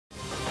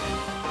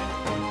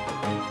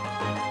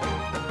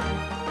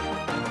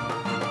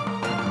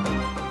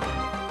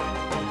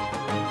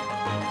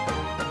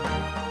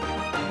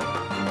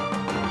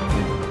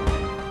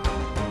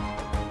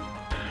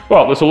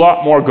Well, there's a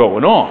lot more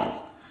going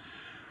on.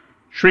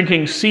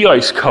 Shrinking sea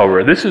ice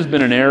cover. This has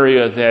been an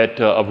area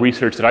of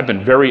research that I've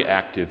been very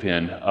active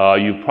in.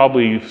 You've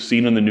probably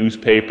seen in the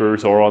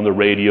newspapers or on the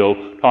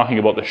radio talking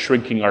about the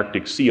shrinking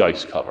Arctic sea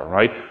ice cover,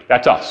 right?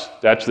 That's us.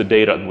 That's the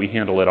data we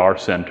handle at our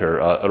center.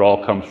 It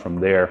all comes from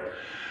there.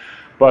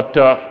 But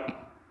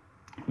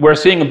we're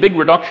seeing a big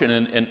reduction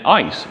in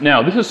ice.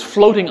 Now, this is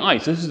floating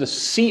ice. This is the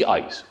sea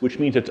ice, which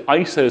means it's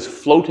ice that is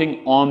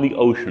floating on the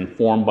ocean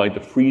formed by the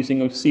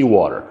freezing of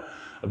seawater.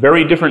 A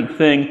very different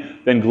thing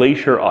than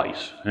glacier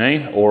ice,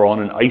 or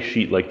on an ice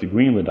sheet like the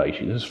Greenland ice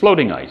sheet. This is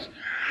floating ice.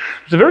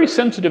 It's a very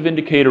sensitive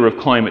indicator of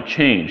climate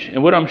change.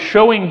 And what I'm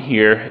showing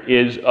here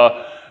is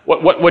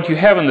what you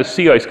have in the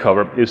sea ice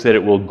cover is that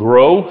it will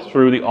grow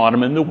through the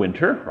autumn and the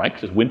winter, right?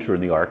 Because it's winter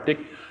in the Arctic.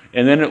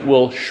 And then it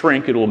will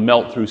shrink, it will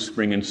melt through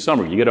spring and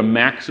summer. You get a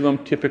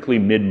maximum typically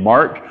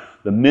mid-March.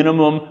 The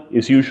minimum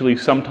is usually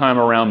sometime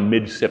around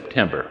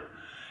mid-September.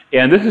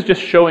 And this is just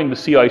showing the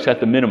sea ice at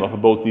the minimum for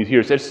both these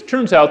years. It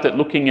turns out that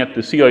looking at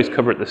the sea ice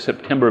cover at the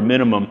September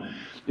minimum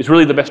is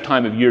really the best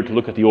time of year to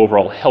look at the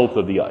overall health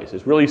of the ice.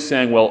 It's really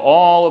saying, well,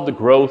 all of the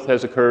growth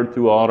has occurred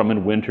through autumn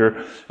and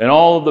winter, and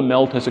all of the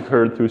melt has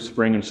occurred through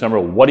spring and summer.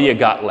 What do you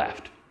got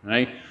left,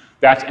 right?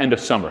 That's end of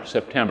summer,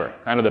 September,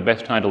 kind of the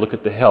best time to look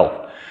at the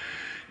health.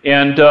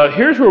 And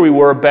here's where we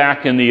were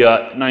back in the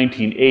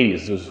 1980s.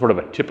 This was sort of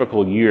a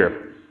typical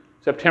year.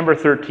 September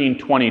 13,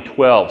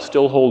 2012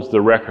 still holds the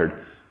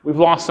record. We've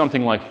lost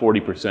something like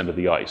 40% of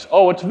the ice.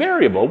 Oh, it's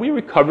variable. We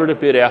recovered a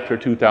bit after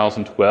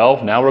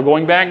 2012. Now we're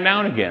going back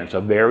down again. It's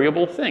a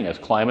variable thing, as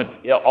climate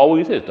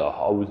always is. It's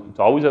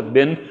always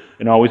been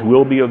and always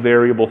will be a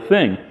variable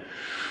thing.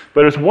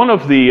 But it's one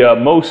of the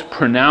most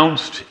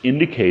pronounced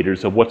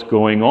indicators of what's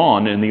going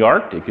on in the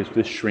Arctic is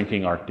this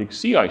shrinking Arctic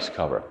sea ice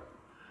cover.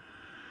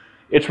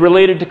 It's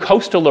related to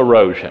coastal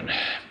erosion.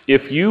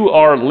 If you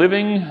are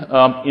living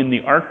in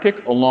the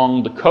Arctic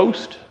along the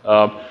coast,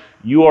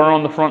 you are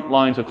on the front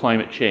lines of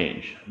climate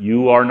change.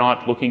 You are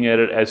not looking at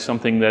it as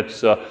something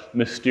that's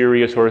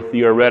mysterious or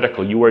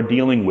theoretical. You are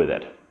dealing with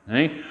it,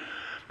 okay?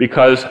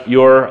 Because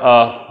your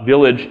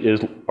village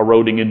is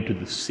eroding into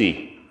the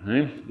sea.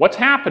 Okay? What's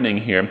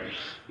happening here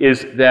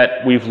is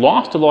that we've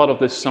lost a lot of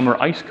this summer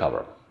ice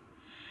cover.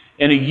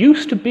 And it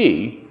used to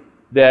be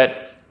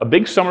that a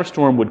big summer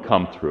storm would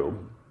come through,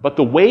 but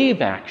the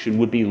wave action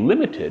would be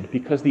limited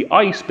because the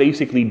ice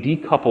basically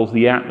decouples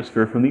the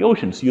atmosphere from the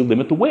ocean, so you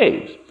limit the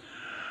waves.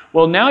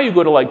 Well, now you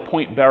go to like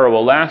Point Barrow,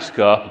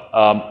 Alaska,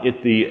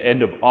 at the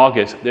end of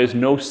August, there's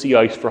no sea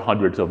ice for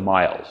hundreds of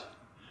miles.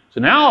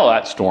 So now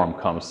that storm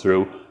comes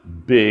through,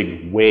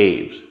 big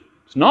waves.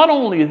 It's not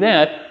only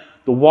that,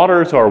 the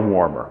waters are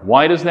warmer.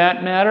 Why does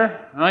that matter,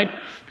 right?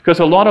 Because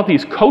a lot of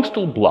these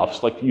coastal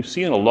bluffs, like you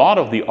see in a lot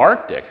of the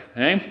Arctic,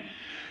 okay,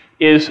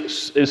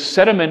 is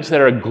sediments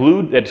that are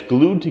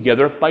glued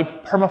together by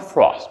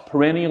permafrost,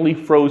 perennially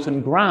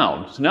frozen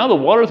ground. So now the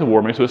waters are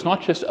warming, so it's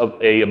not just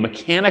a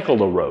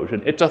mechanical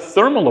erosion, it's a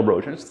thermal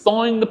erosion. It's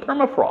thawing the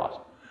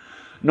permafrost.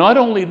 Not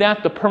only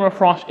that, the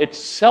permafrost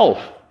itself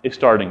is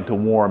starting to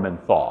warm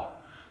and thaw.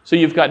 So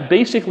you've got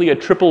basically a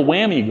triple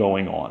whammy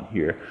going on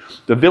here.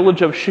 The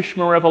village of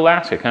Shishmaref,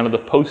 Alaska, kind of the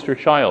poster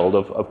child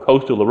of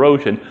coastal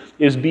erosion,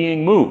 is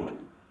being moved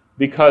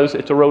because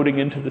it's eroding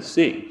into the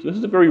sea. So this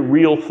is a very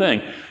real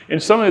thing.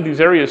 In some of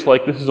these areas,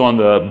 like this is on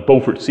the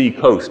Beaufort Sea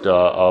coast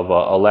of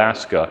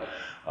Alaska,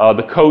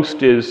 the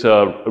coast is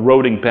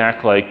eroding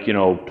back like,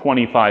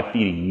 25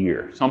 feet a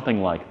year,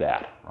 something like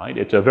that, right?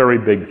 It's a very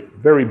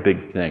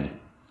big thing.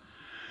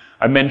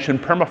 I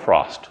mentioned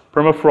permafrost.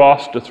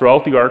 Permafrost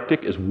throughout the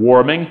Arctic is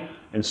warming.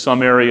 In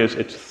some areas,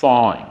 it's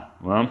thawing.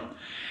 Well,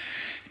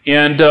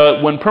 and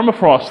when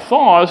permafrost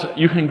thaws,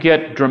 you can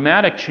get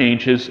dramatic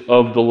changes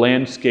of the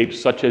landscape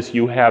such as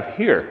you have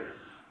here.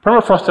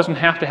 Permafrost doesn't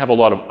have to have a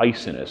lot of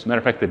ice in it. As a matter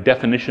of fact, the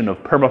definition of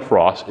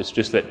permafrost is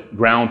just that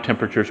ground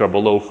temperatures are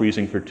below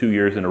freezing for 2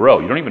 years in a row.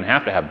 You don't even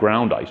have to have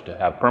ground ice to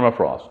have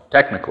permafrost,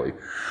 technically.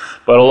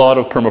 But a lot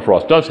of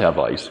permafrost does have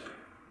ice.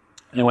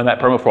 And when that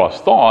permafrost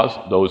thaws,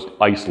 those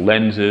ice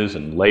lenses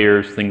and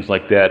layers, things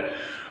like that,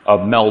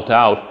 melt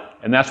out,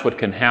 and that's what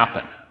can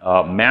happen.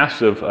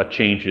 Massive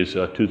changes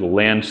to the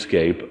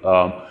landscape.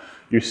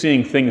 You're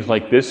seeing things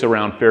like this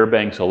around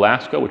Fairbanks,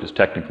 Alaska, which is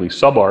technically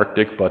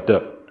subarctic,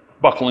 but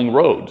buckling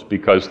roads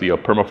because the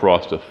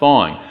permafrost is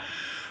thawing.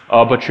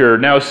 But you're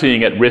now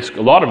seeing at risk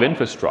a lot of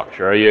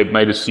infrastructure. You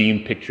might have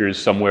seen pictures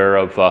somewhere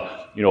of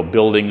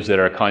buildings that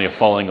are kind of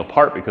falling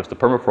apart because the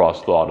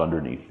permafrost thawed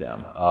underneath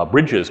them.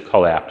 Bridges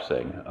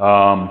collapsing.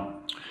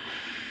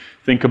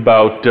 Think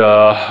about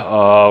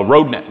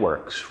road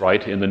networks,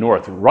 right, in the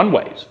north,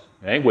 runways,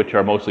 okay, which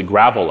are mostly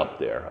gravel up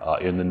there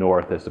in the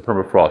north as the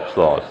permafrost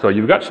thaws. So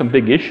you've got some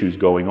big issues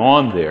going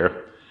on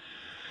there.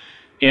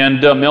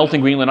 And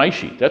melting Greenland ice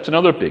sheet, that's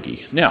another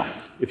biggie. Now,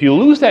 if you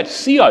lose that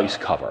sea ice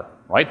cover,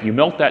 right, you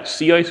melt that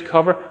sea ice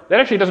cover, that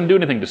actually doesn't do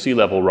anything to sea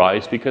level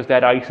rise because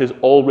that ice is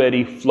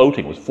already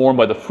floating. It was formed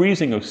by the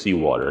freezing of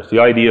seawater. It's the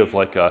idea of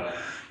like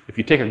if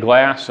you take a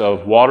glass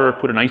of water,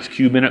 put an ice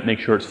cube in it, make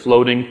sure it's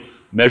floating,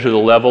 measure the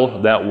level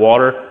of that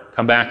water,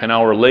 come back an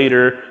hour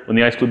later, when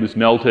the ice cube is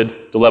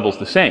melted, the level's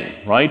the same,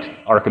 right?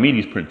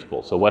 Archimedes'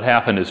 principle. So what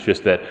happened is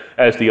just that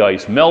as the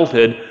ice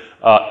melted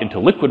into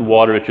liquid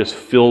water, it just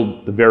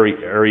filled the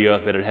very area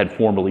that it had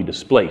formerly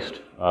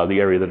displaced,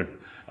 the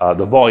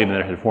volume that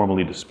it had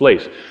formerly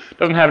displaced. It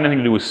doesn't have anything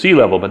to do with sea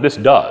level, but this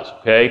does,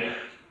 okay?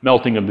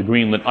 Melting of the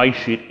Greenland ice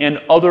sheet and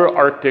other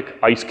Arctic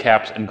ice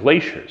caps and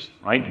glaciers,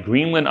 right?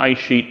 Greenland ice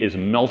sheet is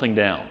melting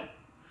down.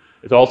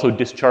 It's also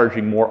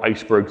discharging more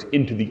icebergs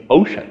into the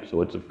ocean.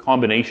 So it's a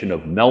combination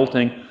of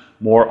melting,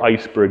 more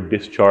iceberg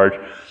discharge,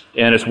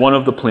 and it's one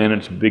of the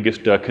planet's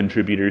biggest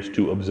contributors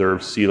to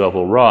observed sea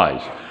level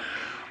rise.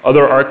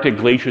 Other Arctic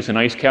glaciers and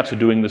ice caps are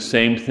doing the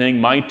same thing.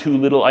 My two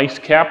little ice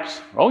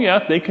caps, oh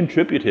yeah, they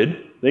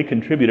contributed. They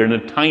contributed in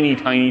a tiny,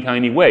 tiny,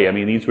 tiny way. I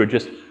mean, these were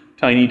just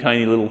tiny,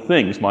 tiny little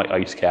things, my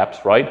ice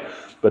caps, right?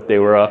 But they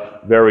were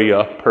very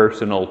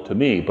personal to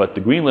me. But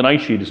the Greenland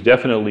ice sheet is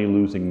definitely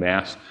losing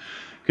mass,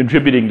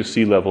 contributing to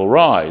sea level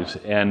rise.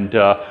 And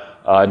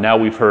now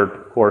we've heard,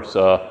 of course,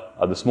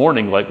 this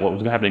morning, like what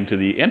was happening to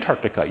the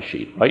Antarctic ice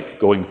sheet, right?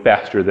 Going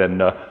faster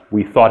than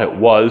we thought it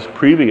was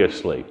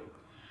previously.